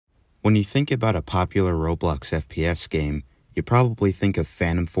When you think about a popular Roblox FPS game, you probably think of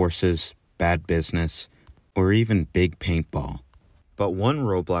Phantom Forces, Bad Business, or even Big Paintball. But one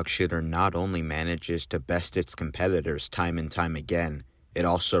Roblox shooter not only manages to best its competitors time and time again, it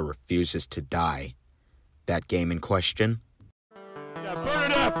also refuses to die. That game in question? Yeah, burn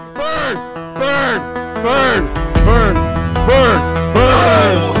it up! Burn! Burn! Burn! Burn! Burn! Burn!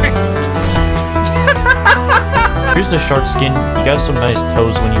 Here's the shark skin. You got some nice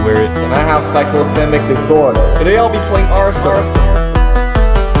toes when you wear it. And I have cyclothermic decor. Today I'll be playing Arsenal.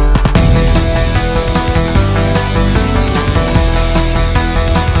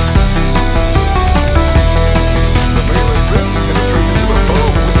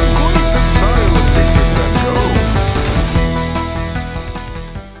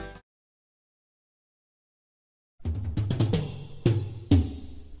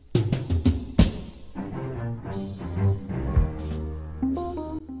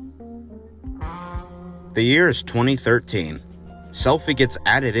 The year is 2013. Selfie gets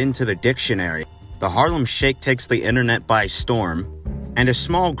added into the dictionary. The Harlem Shake takes the internet by storm, and a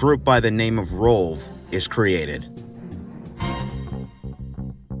small group by the name of Rolv is created.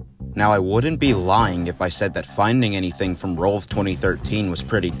 Now, I wouldn't be lying if I said that finding anything from Rolv 2013 was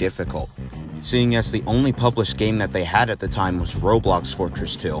pretty difficult, seeing as the only published game that they had at the time was Roblox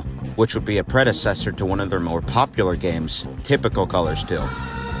Fortress 2, which would be a predecessor to one of their more popular games, Typical Colors 2.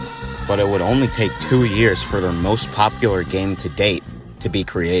 But it would only take 2 years for their most popular game to date to be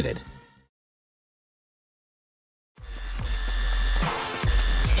created.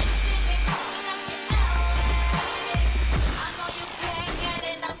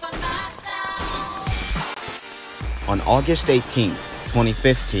 On August 18th,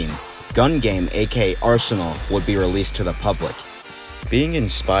 2015, Gun Game aka Arsenal would be released to the public. Being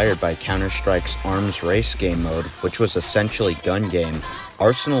inspired by Counter-Strike's Arms Race game mode, which was essentially Gun Game,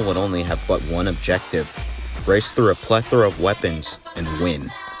 Arsenal would only have but one objective: race through a plethora of weapons and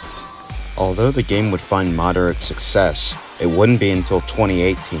win. Although the game would find moderate success, it wouldn't be until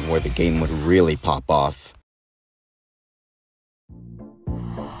 2018 where the game would really pop off.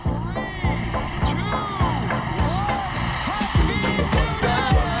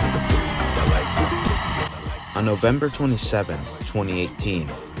 On November 27, 2018,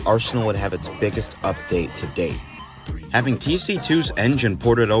 Arsenal would have its biggest update to date. Having TC2's engine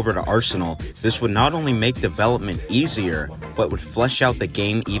ported over to Arsenal, this would not only make development easier, but would flesh out the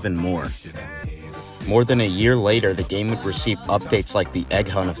game even more. More than a year later, the game would receive updates like the Egg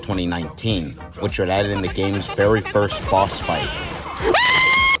Hunt of 2019, which would add in the game's very first boss fight,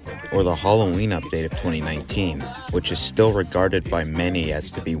 or the Halloween update of 2019, which is still regarded by many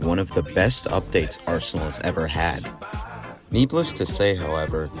as to be one of the best updates Arsenal has ever had. Needless to say,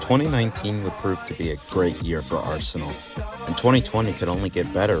 however, 2019 would prove to be a great year for Arsenal, and 2020 could only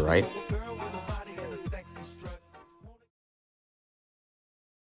get better, right?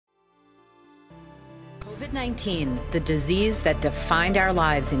 COVID-19, the disease that defined our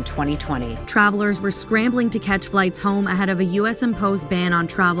lives in 2020. Travelers were scrambling to catch flights home ahead of a U.S.-imposed ban on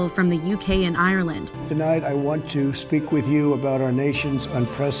travel from the UK and Ireland. Tonight, I want to speak with you about our nation's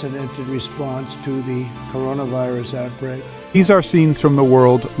unprecedented response to the coronavirus outbreak. These are scenes from the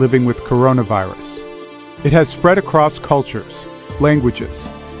world living with coronavirus. It has spread across cultures, languages,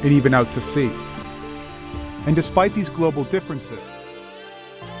 and even out to sea. And despite these global differences,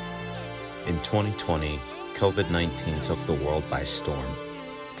 in 2020, COVID-19 took the world by storm.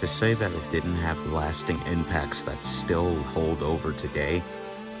 To say that it didn't have lasting impacts that still hold over today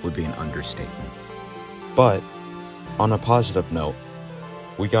would be an understatement. But, on a positive note,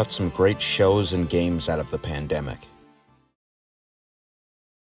 we got some great shows and games out of the pandemic.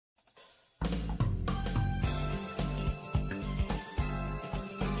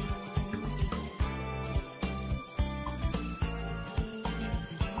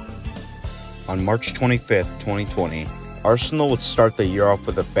 On March 25th, 2020, Arsenal would start the year off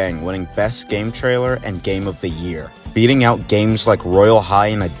with a bang, winning Best Game Trailer and Game of the Year, beating out games like Royal High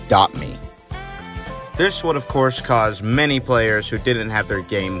and Adopt Me. This would of course cause many players who didn't have their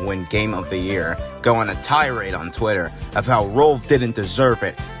game win Game of the Year go on a tirade on Twitter of how Rolv didn't deserve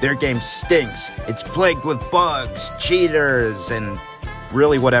it, their game stinks, it's plagued with bugs, cheaters, and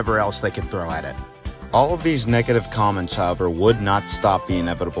really whatever else they could throw at it. All of these negative comments, however, would not stop the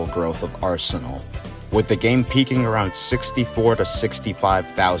inevitable growth of Arsenal, with the game peaking around 64 to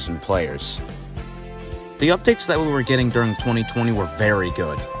 65,000 players. The updates that we were getting during 2020 were very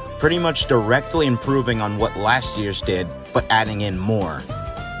good, pretty much directly improving on what last year's did, but adding in more.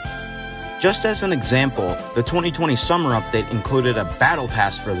 Just as an example, the 2020 summer update included a battle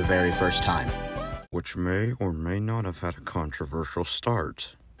pass for the very first time, which may or may not have had a controversial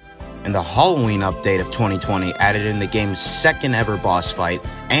start. and the Halloween update of 2020 added in the game's second ever boss fight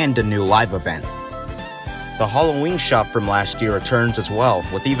and a new live event. The Halloween shop from last year returns as well,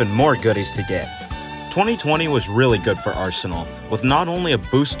 with even more goodies to get. 2020 was really good for Arsenal, with not only a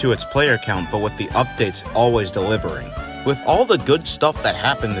boost to its player count, but with the updates always delivering. With all the good stuff that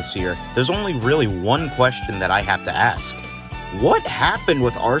happened this year, there's only really one question that I have to ask. What happened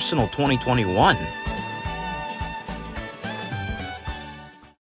with Arsenal 2021?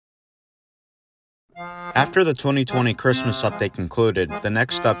 After the 2020 Christmas update concluded, the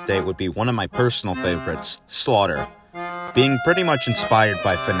next update would be one of my personal favorites, Slaughter. Being pretty much inspired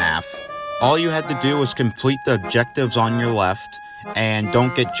by FNAF, all you had to do was complete the objectives on your left, and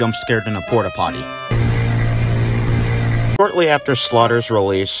don't get jump scared in a porta potty. Shortly after Slaughter's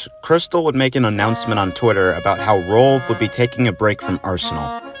release, Crystal would make an announcement on Twitter about how Rolf would be taking a break from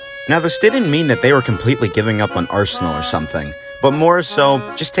Arsenal. Now this didn't mean that they were completely giving up on Arsenal or something, but more so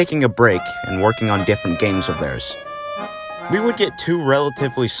just taking a break and working on different games of theirs. We would get two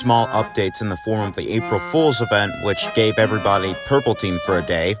relatively small updates in the form of the April Fool's event, which gave everybody Purple Team for a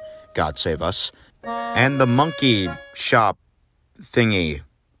day, God save us, and the monkey shop thingy.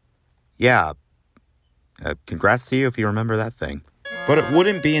 Yeah, congrats to you if you remember that thing. But it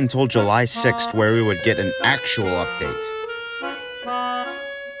wouldn't be until July 6th where we would get an actual update.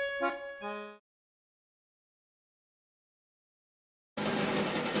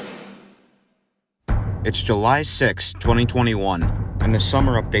 It's July 6, 2021, and the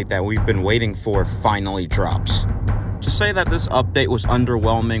summer update that we've been waiting for finally drops. To say that this update was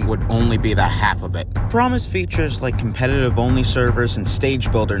underwhelming would only be the half of it. Promised features like competitive-only servers and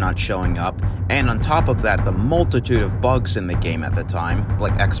stage builder not showing up, and on top of that, the multitude of bugs in the game at the time,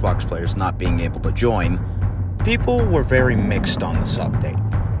 like Xbox players not being able to join, people were very mixed on this update.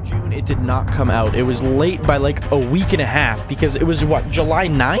 June, it did not come out. It was late by like a week and a half because it was, what, July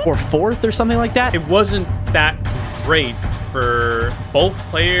 9th or 4th or something like that? It wasn't that great for both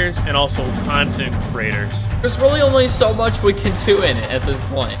players and also content creators. There's really only so much we can do in it at this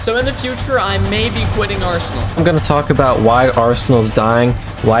point. So in the future, I may be quitting Arsenal. I'm gonna talk about why Arsenal's dying,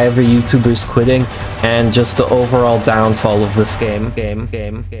 why every YouTuber's quitting, and just the overall downfall of this game.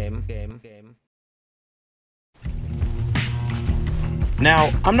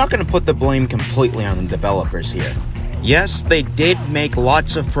 Now, I'm not going to put the blame completely on the developers here. Yes, they did make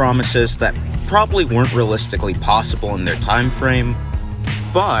lots of promises that probably weren't realistically possible in their time frame,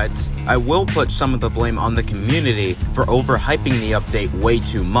 but I will put some of the blame on the community for overhyping the update way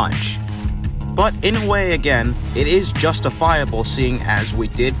too much. But in a way, again, it is justifiable seeing as we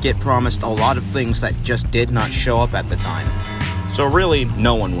did get promised a lot of things that just did not show up at the time. So really,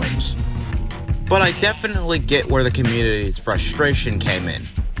 no one wins. But I definitely get where the community's frustration came in.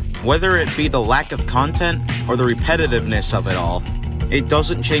 Whether it be the lack of content or the repetitiveness of it all, it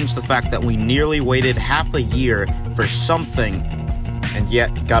doesn't change the fact that we nearly waited half a year for something and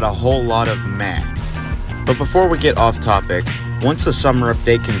yet got a whole lot of meh. But before we get off topic, once the summer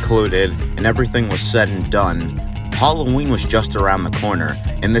update concluded and everything was said and done, Halloween was just around the corner,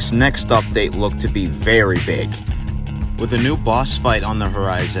 and this next update looked to be very big. With a new boss fight on the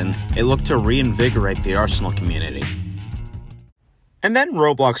horizon, it looked to reinvigorate the Arsenal community. And then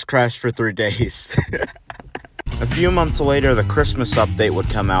Roblox crashed for 3 days. A few months later, the Christmas update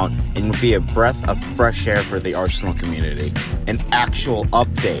would come out and would be a breath of fresh air for the Arsenal community. An actual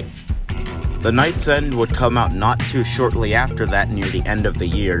update. The Night's End would come out not too shortly after that, near the end of the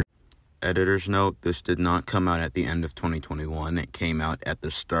year. Editor's note, this did not come out at the end of 2021, it came out at the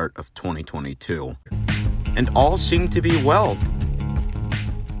start of 2022. And all seemed to be well.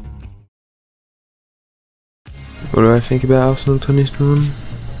 What do I think about Arsenal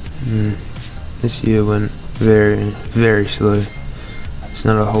 2021? This year went very, very slow. There's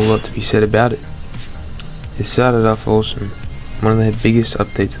not a whole lot to be said about it. It started off awesome. One of their biggest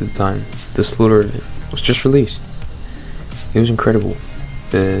updates at the time, the Slaughter event, was just released. It was incredible.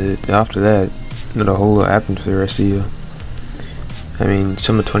 But after that, not a whole lot happened for the rest of the year. I mean,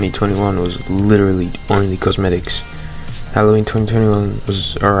 summer 2021 was literally only cosmetics. Halloween 2021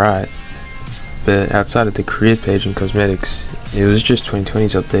 was alright, but outside of the career page and cosmetics, it was just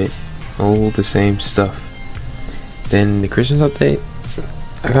 2020's update. All the same stuff. Then the Christmas update,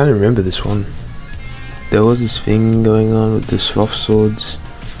 I can't remember this one. There was this thing going on with the soft swords,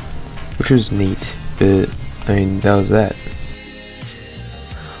 which was neat, but I mean, that was that.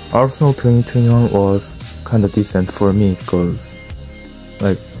 Arsenal 2021 was kinda decent for me, cause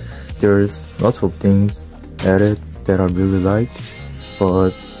like there's lots of things added that I really liked,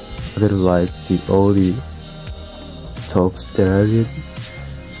 but I didn't like all the stocks that I did,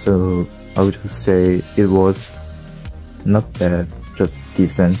 so I would just say it was not bad, just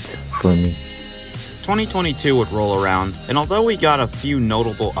decent. for me. 2022 would roll around, and although we got a few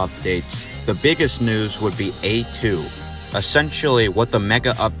notable updates, the biggest news would be A2, essentially what the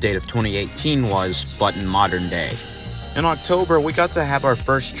mega update of 2018 was, but in modern day. In October, we got to have our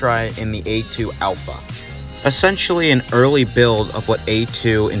first try in the A2 Alpha, essentially an early build of what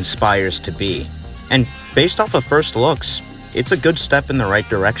A2 inspires to be. And based off of first looks, it's a good step in the right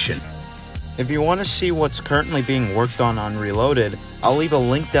direction. If you want to see what's currently being worked on Reloaded, I'll leave a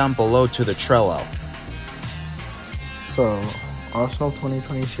link down below to the Trello. So, Arsenal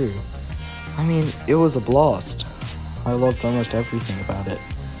 2022. I mean, it was a blast. I loved almost everything about it.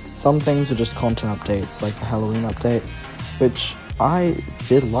 Some things were just content updates, like the Halloween update, which I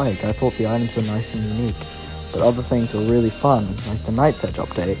did like. I thought the items were nice and unique. But other things were really fun, like the Night's Edge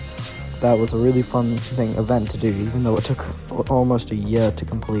update. That was a really fun event to do, even though it took almost a year to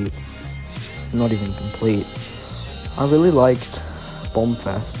complete. Not even complete. I really liked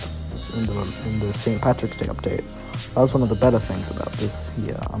Bombfest in the St. Patrick's Day update. That was one of the better things about this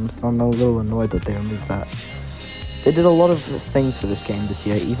year. I'm a little annoyed that they removed that. They did a lot of things for this game this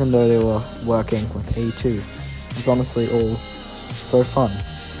year, even though they were working with A2. It was honestly all so fun.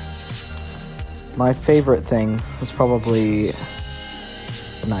 My favorite thing was probably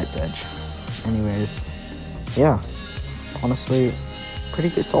the Night's Edge. Anyways, yeah, honestly, pretty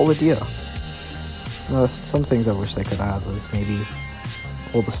good, solid year. Some things I wish they could add was maybe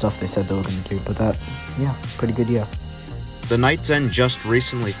all the stuff they said they were going to do, but that, yeah, pretty good year. The Night's End just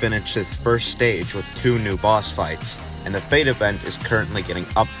recently finished its first stage with 2 new boss fights, and the Fate event is currently getting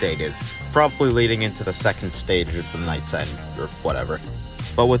updated, probably leading into the second stage of the Night's End, or whatever.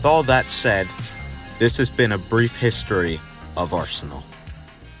 But with all that said, this has been a brief history of Arsenal.